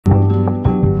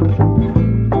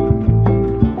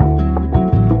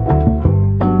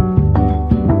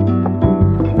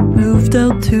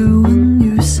moved out to a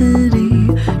new city.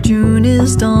 June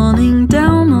is dawning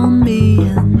down on me,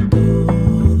 and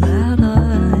all that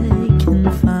I can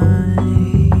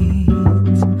find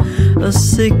a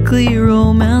sickly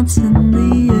romance in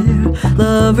the air.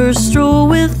 Lovers stroll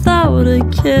without a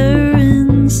care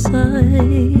in sight.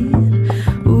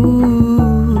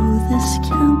 Ooh, this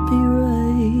can't be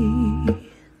right,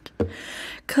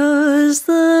 'cause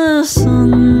the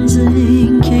sun's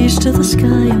engaged to the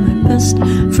sky, and my best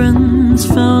friend's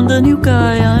found a new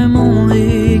guy. I'm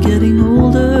only getting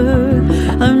older,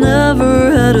 I've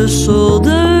never had a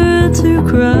shoulder to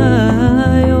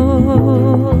cry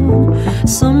on,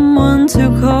 someone to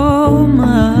call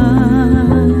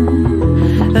mine.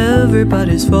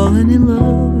 Everybody's falling in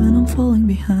love, and I'm falling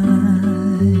behind.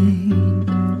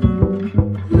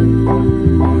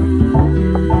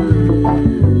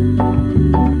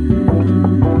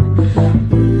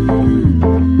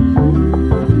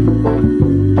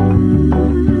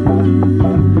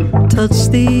 Touched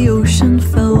the ocean,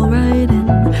 fell right in,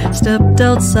 stepped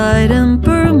outside and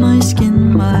burned my skin.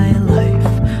 My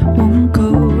life won't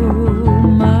go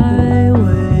my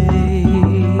way.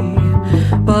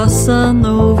 Bossa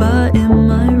nova in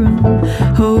my room,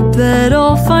 hope that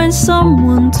I'll find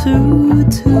someone to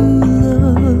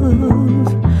love,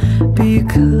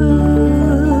 because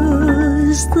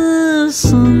the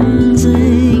sun's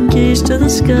engaged to the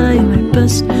sky. My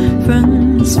best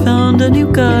friend's found a new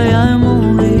guy. I'm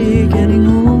only getting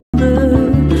older,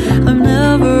 I've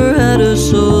never had a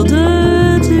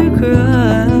shoulder to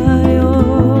cry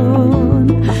on,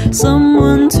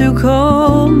 someone to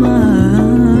call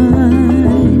mine.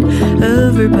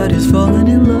 Everybody's falling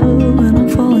in love, and I'm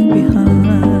falling behind.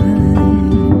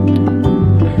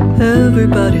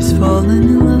 Everybody's falling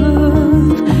in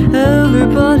love,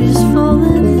 everybody's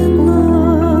falling in love,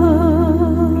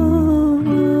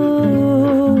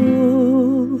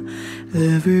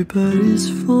 everybody's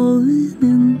falling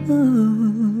in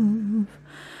love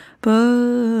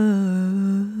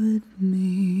but me.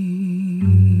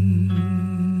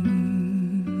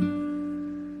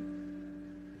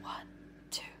 One,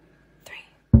 two, three.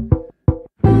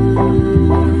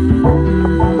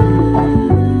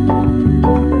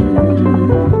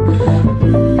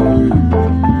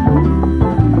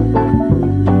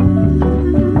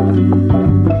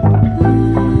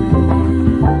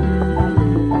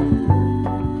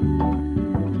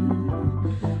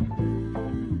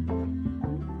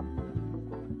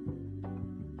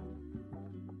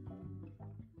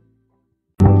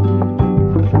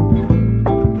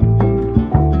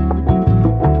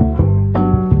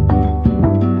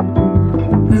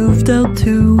 Moved out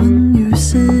to a new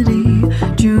city.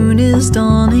 June is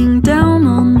dawning down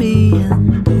on me,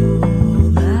 and all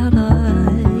that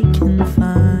I can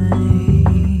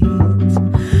find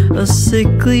a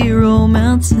sickly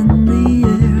romance in the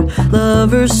air.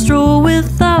 Lovers stroll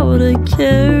without a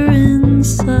care in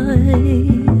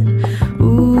sight.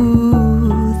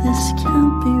 Ooh, this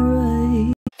can't be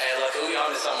right. Hey, look, who y'all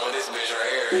to something with this bitch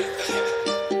right here?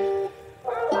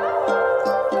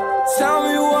 Tell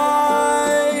me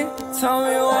why, tell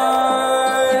me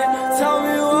why, tell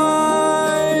me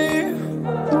why,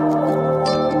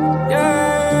 yeah.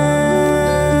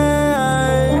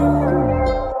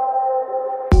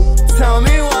 Tell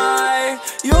me why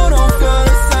you don't feel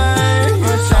the same.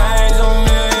 You change on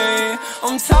me,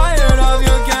 I'm tired of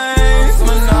your games.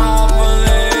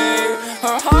 Monopoly,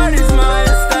 her heart is my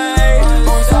estate.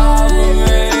 On top of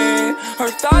me,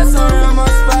 her thoughts are in my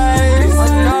space.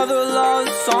 Another love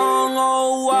song, oh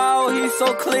wow, he's so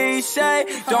cliche.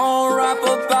 Don't rap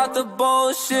about the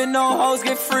bullshit, no hoes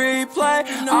get free play.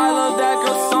 I love that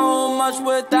girl so much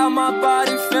without my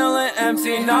body feeling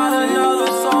empty. Not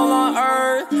another soul on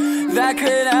earth that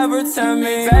could ever tempt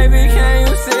me. Baby, can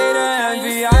you see the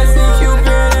envy? I see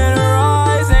Cupid in her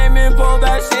eyes, aiming, pull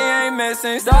back, she ain't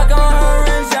missing. Stuck on her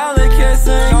angelic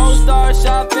kissing. No star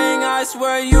shopping, I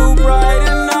swear you bright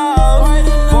enough.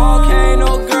 Volcano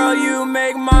girl, you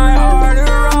make my heart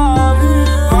erupt.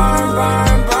 Burn,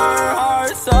 burn, burn,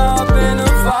 hearts up in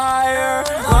the fire.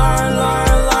 Learn,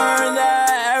 learn, learn that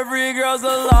every girl's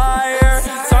a liar.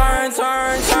 Turn,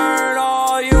 turn, turn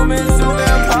all humans to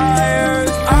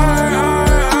vampires. Earn,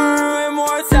 earn, earn,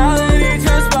 immortality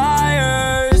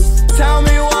transpires. Tell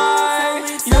me why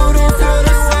you don't feel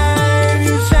the same.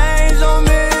 You change on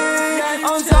me,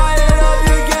 I'm tired of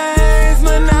your games.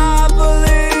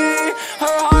 Monopoly,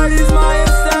 her heart is my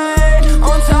estate.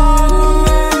 On top of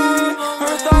me,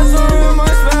 her thoughts are in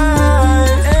my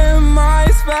space. In my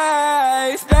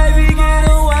space, baby, get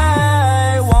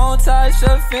away. Won't touch a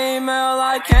female,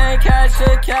 I can't catch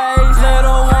a case.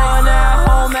 Little one at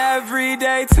home every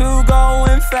day to go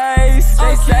and face.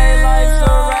 They say life's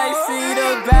a race, see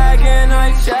the bag and I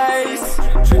chase.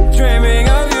 Dreaming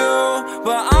of you,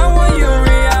 but I want you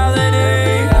reality.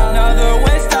 Another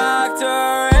wish doctor,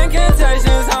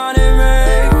 incantations haunting me.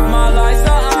 My life's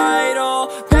an idol,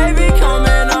 baby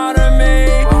coming out of me.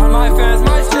 My fans,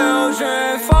 my children,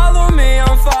 follow me,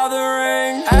 I'm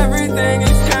fathering. Everything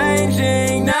is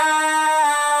changing now.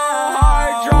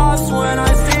 Heart drops when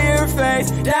I see your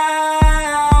face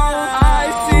down. I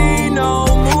see no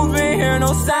movement, hear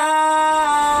no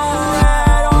sound.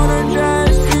 Red on her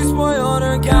dress, she spoiled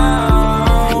her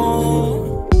gown.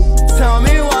 Tell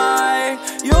me why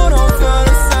you don't feel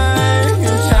the same.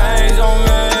 You change on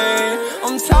me.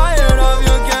 I'm tired of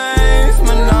your games,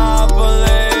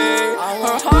 monopoly.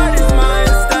 Her heart is my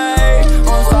estate,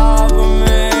 on top of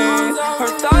me.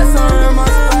 Her thoughts are in my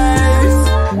space.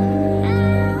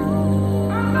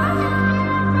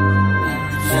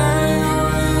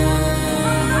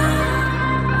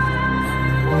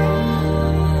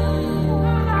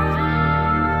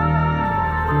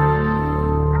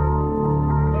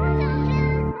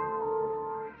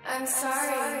 I'm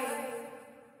sorry.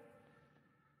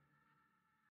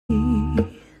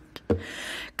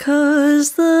 'Cause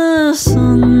the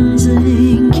sun's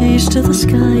engaged to the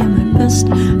sky, and my best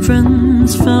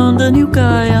friend's found a new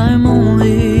guy. I'm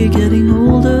only getting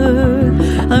older,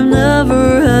 I've never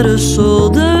had a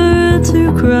shoulder to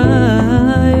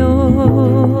cry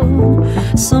on,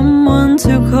 someone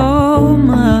to call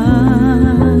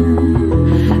mine.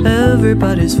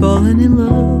 Everybody's falling in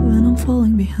love and I'm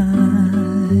falling behind.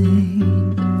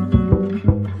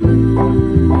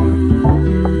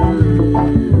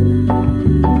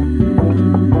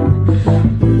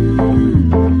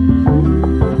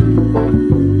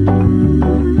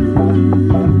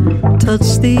 Touch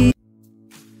the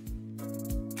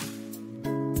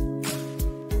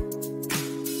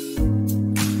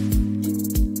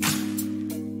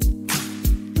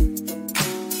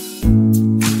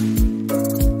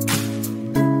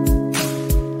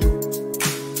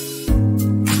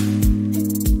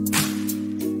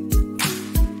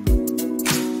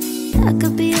I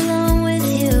could be alone with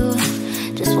you,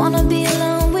 just wanna be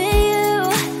alone with you.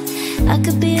 I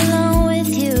could be alone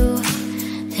with you,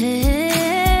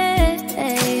 hey,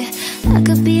 hey. I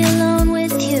could be alone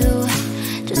with you,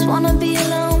 just wanna be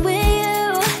alone with you.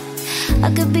 I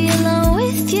could be alone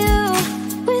with you,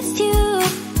 with you.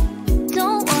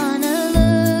 Don't wanna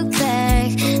look back,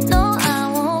 no I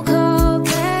won't call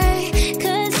back.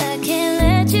 'Cause I can't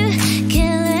let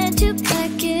you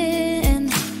back in.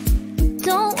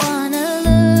 Don't wanna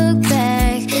look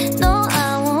back, no I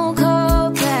won't call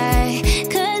back.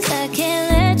 'Cause I can't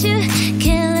let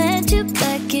you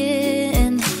back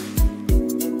in.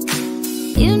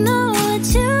 You know what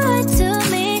you are to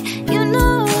me, you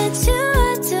know what you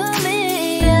are to me,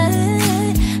 yeah,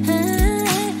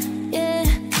 yeah.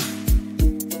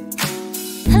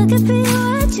 I could be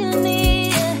what you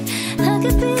need, yeah. I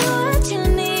could be what you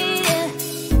need, yeah.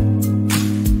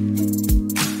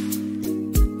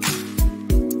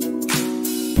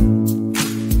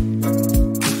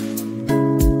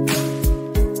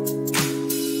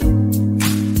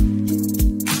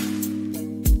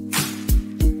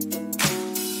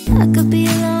 I could be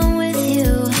alone with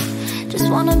you, just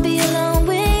wanna be alone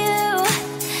with you.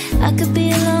 I could be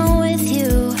alone with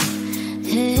you,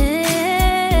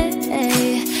 hey,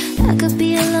 hey. I could be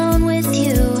alone with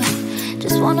you,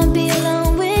 just wanna be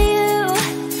alone with you.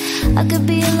 I could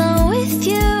be alone with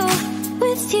you,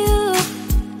 with you.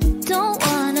 Don't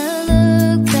wanna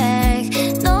look back,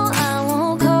 no I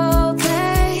won't call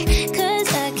back. 'Cause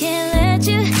I can't let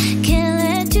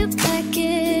you back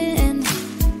in.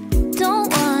 Don't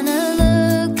wanna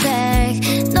look back,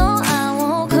 no I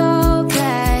won't call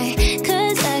back.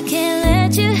 'Cause I can't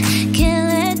let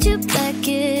you back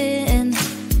in.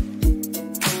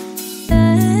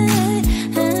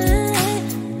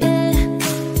 Yeah.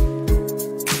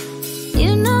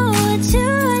 You know what you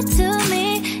are to me,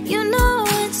 you know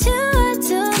what you are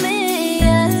to me,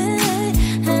 yeah,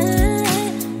 yeah.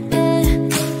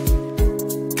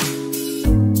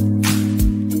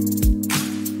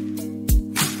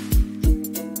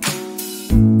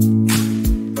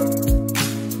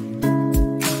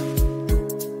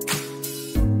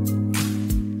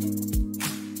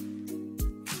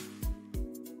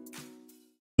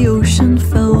 The ocean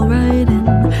fell right in,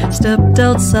 stepped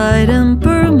outside and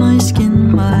burned my skin.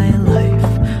 My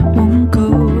life won't go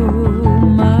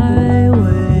my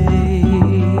way.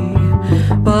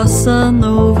 Bossa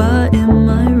Nova in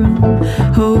my room,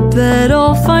 hope that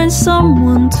I'll find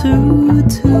someone to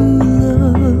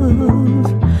love.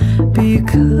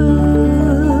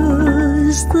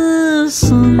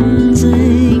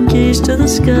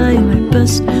 sky. My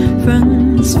best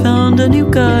friends found a new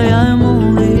guy. I'm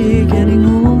only getting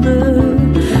older.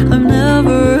 I've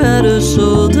never had a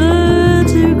shoulder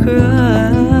to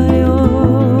cry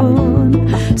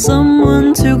on,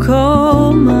 someone to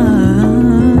call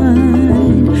mine.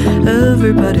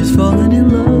 Everybody's falling in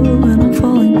love and I'm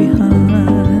falling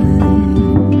behind.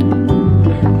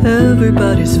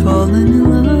 Everybody's falling in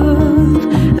love.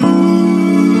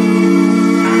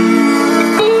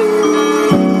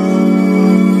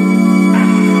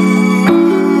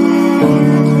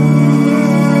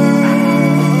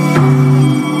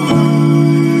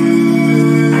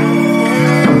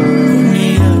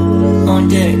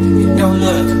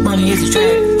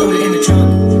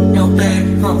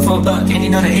 And you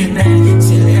know that ain't bad.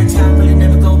 Sit at the top, but it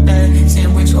never go back.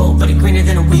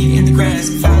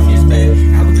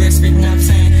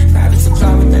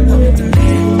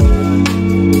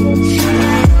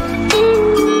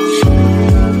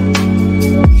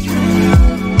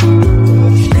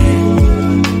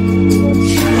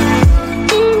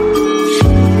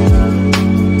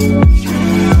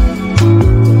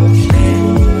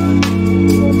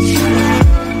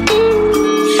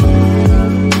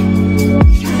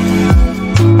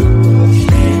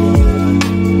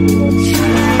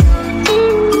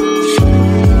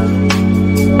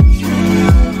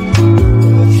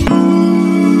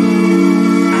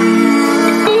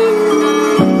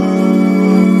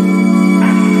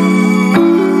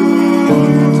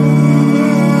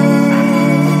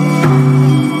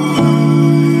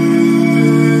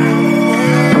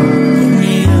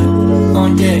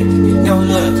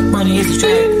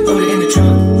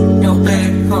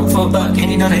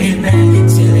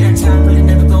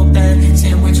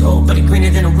 Sandwich old, but it greener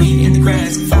than a weed in the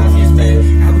grass. 5 years back,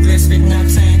 hourglass spitting out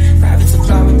saying private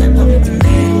supply with that public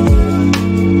demand.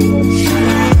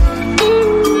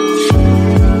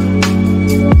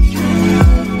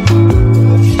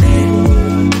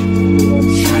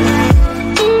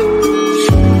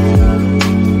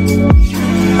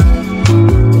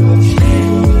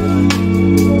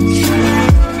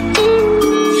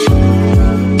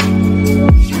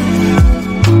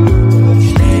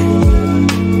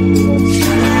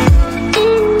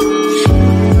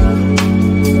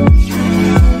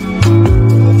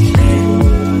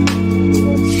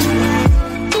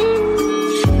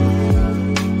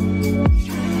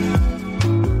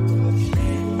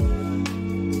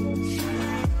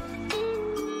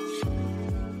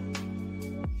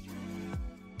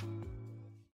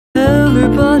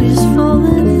 Everybody's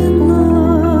falling